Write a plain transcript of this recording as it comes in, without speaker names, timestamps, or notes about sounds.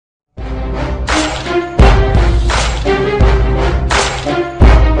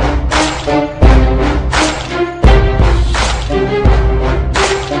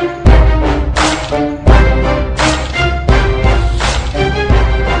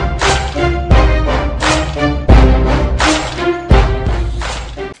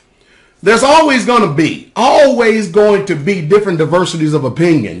there's always going to be different diversities of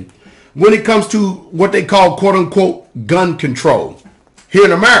opinion when it comes to what they call quote unquote gun control here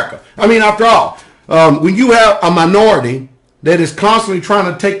in America. I mean, after all, when you have a minority that is constantly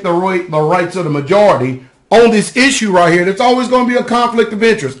trying to take the rights of the majority on this issue right here, there's always going to be a conflict of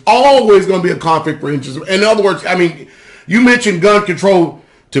interest. Always going to be a conflict of interest. In other words, I mean, you mentioned gun control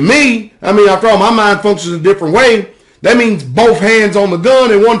to me. I mean, after all, my mind functions a different way. That means both hands on the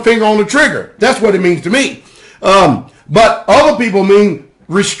gun and one finger on the trigger. That's what it means to me. But other people mean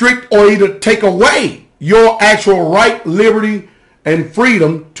restrict or either take away your actual right, liberty, and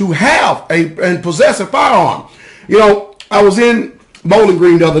freedom to have and possess a firearm. You know, I was in Bowling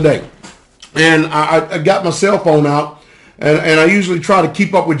Green the other day, and I got my cell phone out, and I usually try to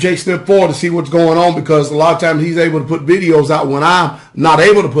keep up with Jay Smith 4 to see what's going on, because a lot of times he's able to put videos out when I'm not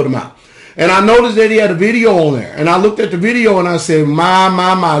able to put them out. And I noticed that he had a video on there, and I looked at the video and I said,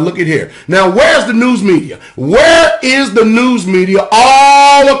 my, look at here. Now, where's the news media? Where is the news media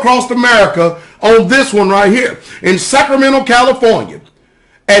all across America on this one right here? In Sacramento, California,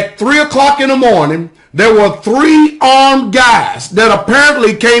 at 3 o'clock in the morning, there were 3 armed guys that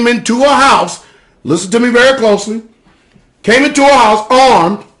apparently came into a house. Listen to me very closely. Came into a house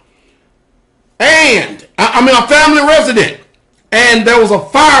armed, and I mean a family resident. And there was a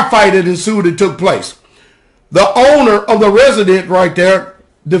firefight that ensued that took place. The owner of the resident right there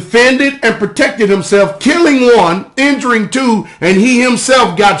defended and protected himself, killing 1, injuring 2, and he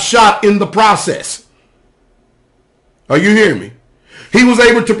himself got shot in the process. Are you hearing me? He was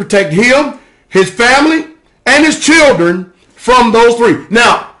able to protect him, his family, and his children from those 3.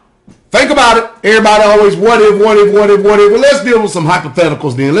 Now, think about it. Everybody always, what if? Well, let's deal with some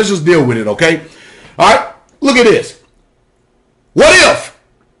hypotheticals then. Let's just deal with it, okay? All right, look at this. What if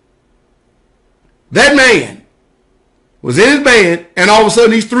that man was in his bed and all of a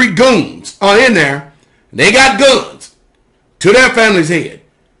sudden these 3 goons are in there, and they got guns to their family's head?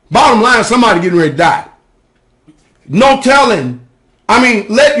 Bottom line, somebody getting ready to die. No telling. I mean,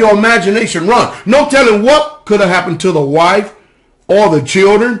 let your imagination run. No telling what could have happened to the wife or the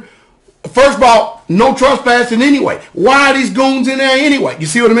children. First of all, no trespassing anyway. Why are these goons in there anyway? You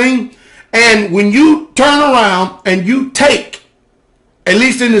see what I mean? And when you turn around and you take, at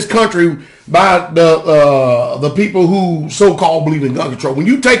least in this country, by the people who so-called believe in gun control, when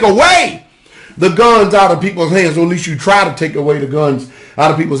you take away the guns out of people's hands, or at least you try to take away the guns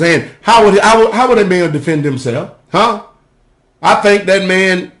out of people's hands, how would that man defend himself? Huh? I think that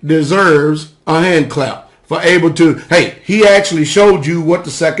man deserves a hand clap for able to, hey, he actually showed you what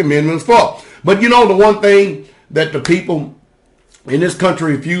the Second Amendment is for. But you know, the one thing that the people in this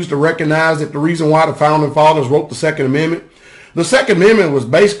country refuse to recognize, that the reason why the Founding Fathers wrote the Second Amendment, the Second Amendment was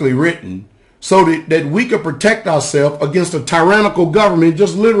basically written so that we could protect ourselves against a tyrannical government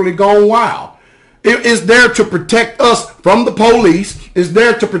just literally gone wild. It is there to protect us from the police. It's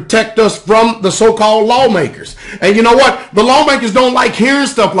there to protect us from the so-called lawmakers. And you know what? The lawmakers don't like hearing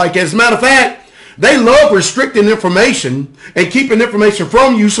stuff like that. As a matter of fact, they love restricting information and keeping information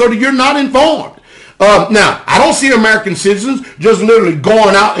from you so that you're not informed. Now, I don't see American citizens just literally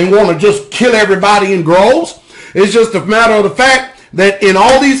going out and want to just kill everybody in groves. It's just a matter of the fact that in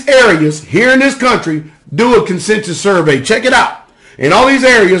all these areas here in this country, do a consensus survey. Check it out. In all these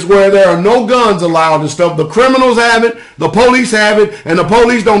areas where there are no guns allowed and stuff, the criminals have it, the police have it, and the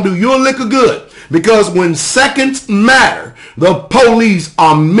police don't do you a lick of good. Because when seconds matter, the police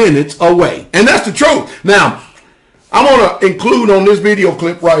are minutes away. And that's the truth. Now, I want to include on this video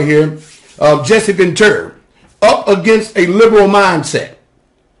clip right here, Jesse Ventura up against a liberal mindset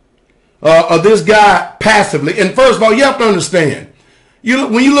of this guy passively. And first of all, you have to understand,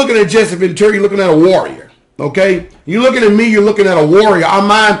 when you're looking at Jesse Ventura, you're looking at a warrior, okay? You're looking at me, you're looking at a warrior. Our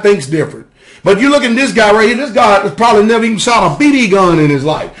mind thinks different. But you look at this guy right here, this guy has probably never even shot a BB gun in his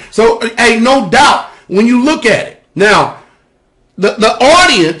life. So, ain't no doubt when you look at it. Now, the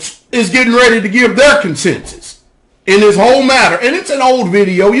audience is getting ready to give their consensus in this whole matter. And it's an old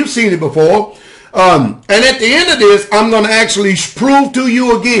video. You've seen it before. And at the end of this, I'm going to actually prove to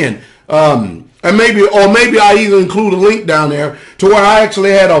you again. And maybe I even include a link down there to where I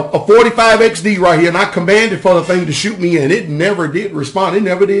actually had a 45 XD right here, and I commanded for the thing to shoot me, and it never did respond. It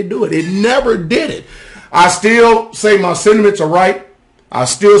never did do it. It never did it. I still say my sentiments are right. I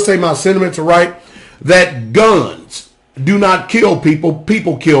still say my sentiments are right, that guns do not kill people.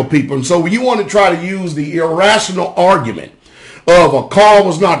 People kill people. And so when you want to try to use the irrational argument of a car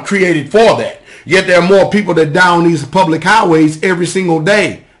was not created for that, yet there are more people that die on these public highways every single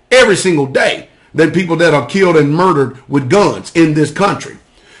day, than people that are killed and murdered with guns in this country.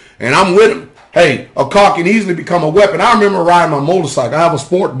 And I'm with them. Hey, a car can easily become a weapon. I remember riding my motorcycle. I have a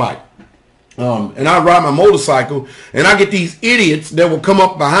sport bike. and I ride my motorcycle, and I get these idiots that will come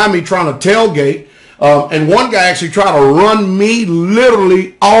up behind me trying to tailgate. And one guy actually tried to run me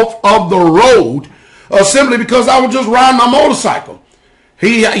literally off of the road simply because I was just riding my motorcycle.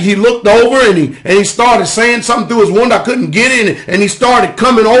 He looked over and he started saying something through his window. I couldn't get in, and he started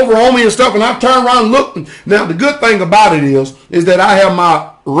coming over on me and stuff. And I turned around and looked. Now the good thing about it is that I have my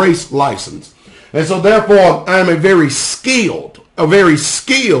race license, and so therefore I am a very skilled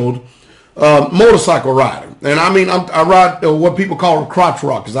motorcycle rider. And I mean I ride what people call crotch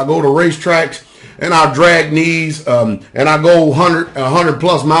rockers. I go to racetracks and I drag knees, and I go 100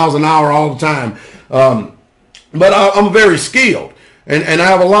 plus miles an hour all the time. But I'm very skilled. And I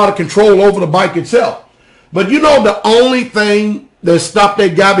have a lot of control over the bike itself. But you know, the only thing that stopped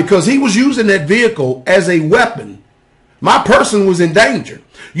that guy, because he was using that vehicle as a weapon. My person was in danger.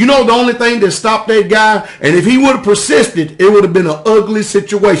 You know, the only thing that stopped that guy, and if he would have persisted, it would have been an ugly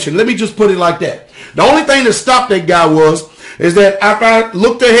situation. Let me just put it like that. The only thing that stopped that guy is that after I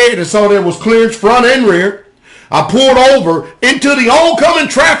looked ahead and saw there was clearance front and rear, I pulled over into the oncoming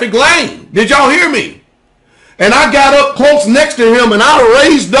traffic lane. Did y'all hear me? And I got up close next to him, and I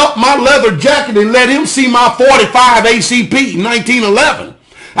raised up my leather jacket and let him see my 45 ACP 1911.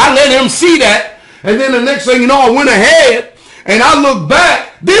 I let him see that, and then the next thing you know, I went ahead, and I looked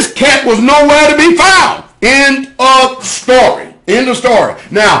back. This cat was nowhere to be found. End of story. End of story.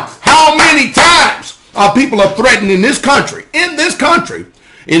 Now, how many times people are threatened in this country,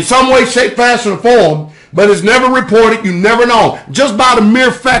 in some way, shape, fashion, or form, but it's never reported. You never know. Just by the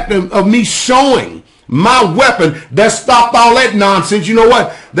mere fact of me showing my weapon, that stopped all that nonsense. You know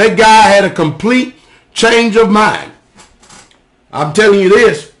what? That guy had a complete change of mind. I'm telling you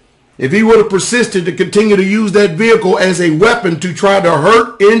this. If he would have persisted to continue to use that vehicle as a weapon to try to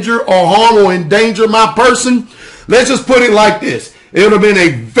hurt, injure, or harm, or endanger my person, let's just put it like this. It would have been a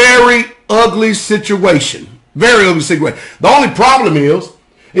very ugly situation. Very ugly situation. The only problem is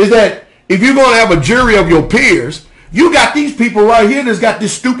that if you're going to have a jury of your peers, you got these people right here that's got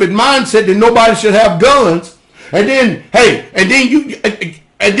this stupid mindset that nobody should have guns. And then, and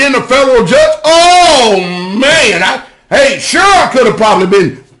then the federal judge, oh man, sure I could have probably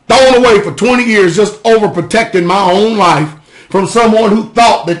been thrown away for 20 years just overprotecting my own life from someone who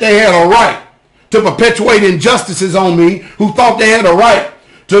thought that they had a right to perpetuate injustices on me, who thought they had a right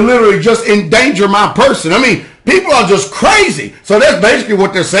to literally just endanger my person. I mean, people are just crazy. So that's basically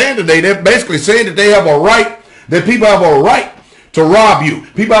what they're saying today. They're basically saying that they have a right, that people have a right to rob you.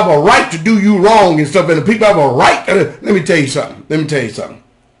 People have a right to do you wrong and stuff. And people have a right to, let me tell you something.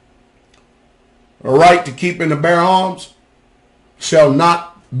 A right to keep and to bear arms shall not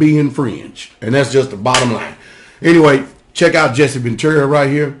be infringed. And that's just the bottom line. Anyway, check out Jesse Ventura right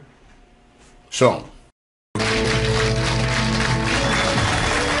here. So.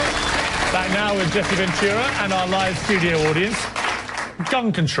 Back now with Jesse Ventura and our live studio audience.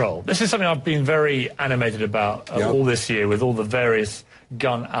 Gun control. This is something I've been very animated about all this year with all the various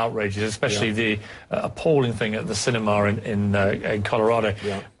gun outrages, especially the appalling thing at the cinema in Colorado.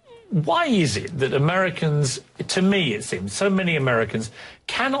 Why is it that Americans, to me it seems, so many Americans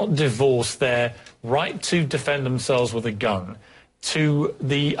cannot divorce their right to defend themselves with a gun to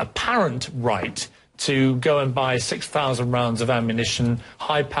the apparent right to go and buy 6,000 rounds of ammunition,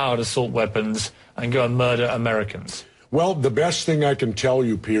 high-powered assault weapons, and go and murder Americans? Well, the best thing I can tell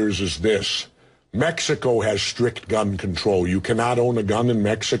you, Piers, is this. Mexico has strict gun control. You cannot own a gun in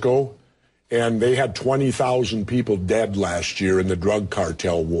Mexico, and they had 20,000 people dead last year in the drug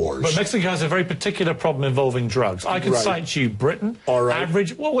cartel wars. But Mexico has a very particular problem involving drugs. I can cite you Britain,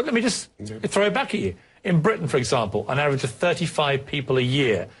 average... Well, let me just throw it back at you. In Britain, for example, an average of 35 people a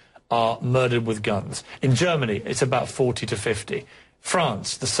year are murdered with guns. In Germany, it's about 40 to 50.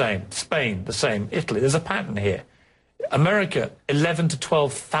 France, the same. Spain, the same. Italy, there's a pattern here. America, 11 to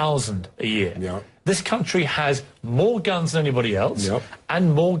 12,000 a year. This country has more guns than anybody else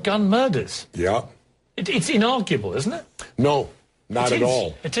and more gun murders. It's inarguable, isn't it? No, not at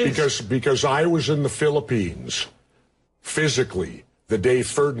all. It is. Because I was in the Philippines physically the day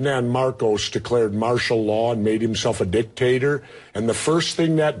Ferdinand Marcos declared martial law and made himself a dictator. And the first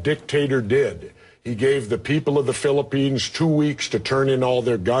thing that dictator did, he gave the people of the Philippines 2 weeks to turn in all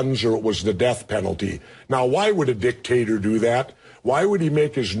their guns or it was the death penalty. Now, why would a dictator do that? Why would he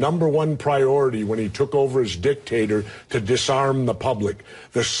make his #1 priority when he took over as dictator to disarm the public?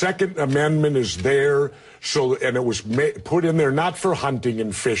 The Second Amendment is there, and it was put in there not for hunting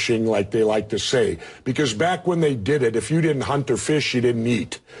and fishing like they like to say, because back when they did it, if you didn't hunt or fish, you didn't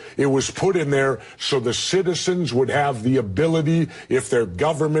eat. It was put in there so the citizens would have the ability, if their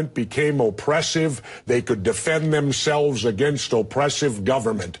government became oppressive, they could defend themselves against oppressive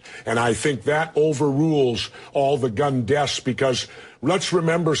government. And I think that overrules all the gun deaths, because let's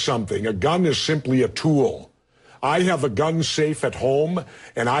remember something. A gun is simply a tool. I have a gun safe at home,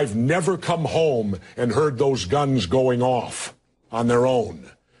 and I've never come home and heard those guns going off on their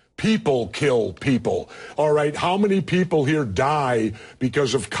own. People kill people. All right, how many people here die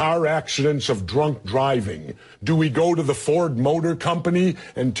because of car accidents of drunk driving? Do we go to the Ford Motor Company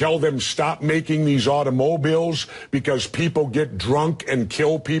and tell them stop making these automobiles because people get drunk and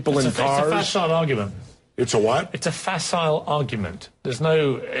kill people in cars? It's a facile argument. It's a what? It's a facile argument. There's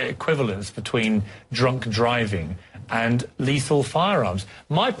no equivalence between drunk driving and lethal firearms.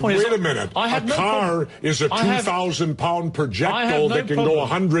 My point is... Wait a minute. A car is a 2,000-pound projectile that can go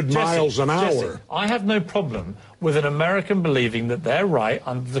 100 miles an hour. Jesse, I have no problem with an American believing that their right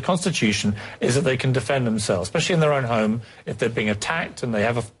under the Constitution is that they can defend themselves, especially in their own home, if they're being attacked and they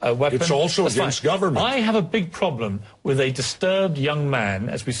have a weapon. It's also against government. I have a big problem with a disturbed young man,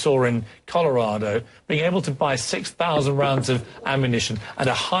 as we saw in Colorado, being able to buy 6,000 rounds of ammunition and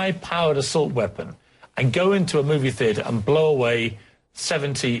a high-powered assault weapon and go into a movie theater and blow away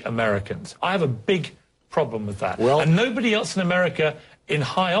 70 Americans. I have a big problem with that. Well, and nobody else in America in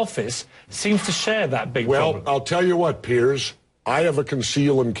high office seems to share that big problem. Well, I'll tell you what, Piers. I have a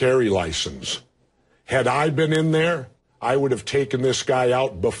conceal and carry license. Had I been in there, I would have taken this guy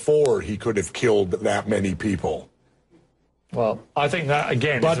out before he could have killed that many people. Well, I think that,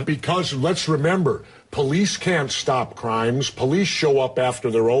 again... But because, let's remember, police can't stop crimes. Police show up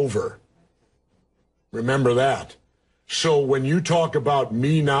after they're over. Remember that. So when you talk about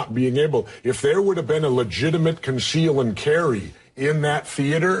me not being able, if there would have been a legitimate conceal and carry in that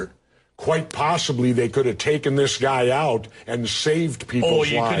theater, quite possibly they could have taken this guy out and saved people's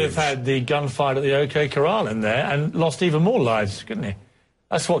lives. Or you could have had the gunfight at the OK Corral in there and lost even more lives, couldn't you?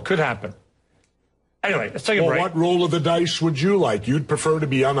 That's what could happen. Anyway, let's take a break. What roll of the dice would you like? You'd prefer to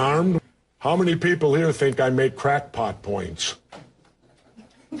be unarmed? How many people here think I make crackpot points?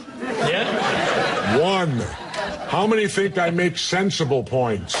 Yeah? 1. How many think I make sensible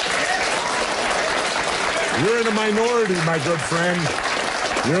points? You're in a minority, my good friend.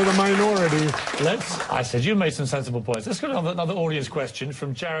 You're the minority. I said you made some sensible points. Let's go to another audience question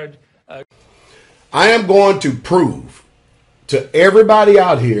from Jared. I am going to prove to everybody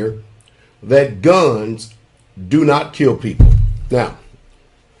out here that guns do not kill people. Now,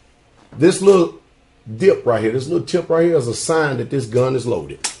 this little dip right here, this little tip right here is a sign that this gun is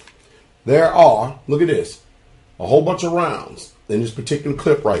loaded. There are, look at this, a whole bunch of rounds in this particular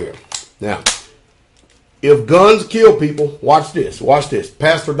clip right here. Now, if guns kill people, watch this, watch this.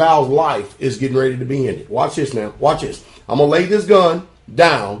 Pastor Dow's life is getting ready to be ended. Watch this now, watch this. I'm going to lay this gun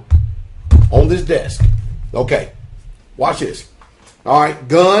down on this desk. Okay, watch this. All right,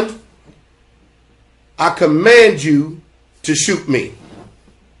 gun, I command you to shoot me.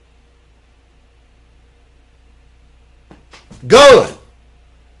 Gun,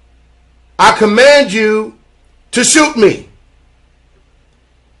 I command you to shoot me.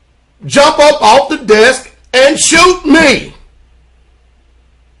 Jump up off the desk and shoot me.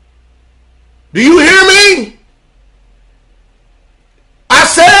 Do you hear me? I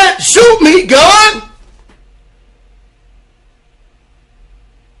said shoot me, gun.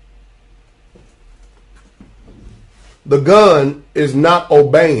 The gun is not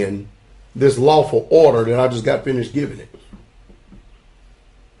obeying this lawful order that I just got finished giving it.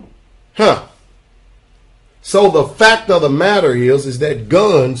 So the fact of the matter is that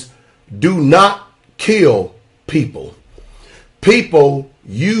guns do not kill people. People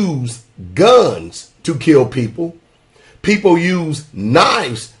use guns to kill people. People use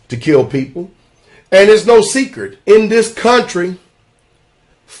knives to kill people. And it's no secret, in this country,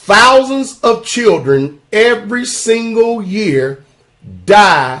 thousands of children every single year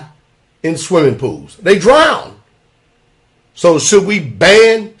die in swimming pools. They drown. So should we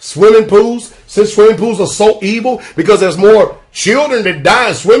ban swimming pools since swimming pools are so evil? Because there's more children that die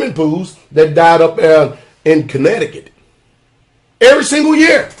in swimming pools that died up in Connecticut. Every single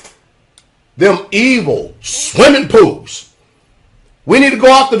year. Them evil swimming pools. We need to go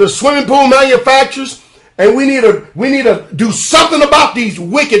after the swimming pool manufacturers, and we need to do something about these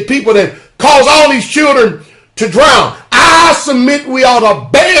wicked people that cause all these children to drown. I submit we ought to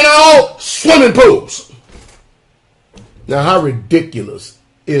ban all swimming pools. Now, how ridiculous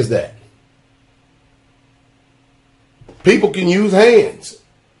is that? People can use hands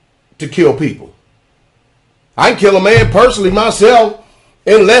to kill people. I can kill a man personally myself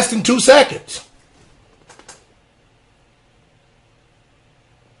in less than 2 seconds.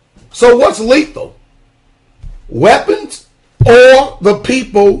 So what's lethal? Weapons or the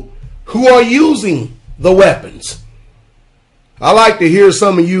people who are using the weapons? I like to hear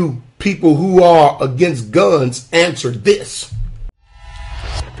some of you people who are against guns answer this.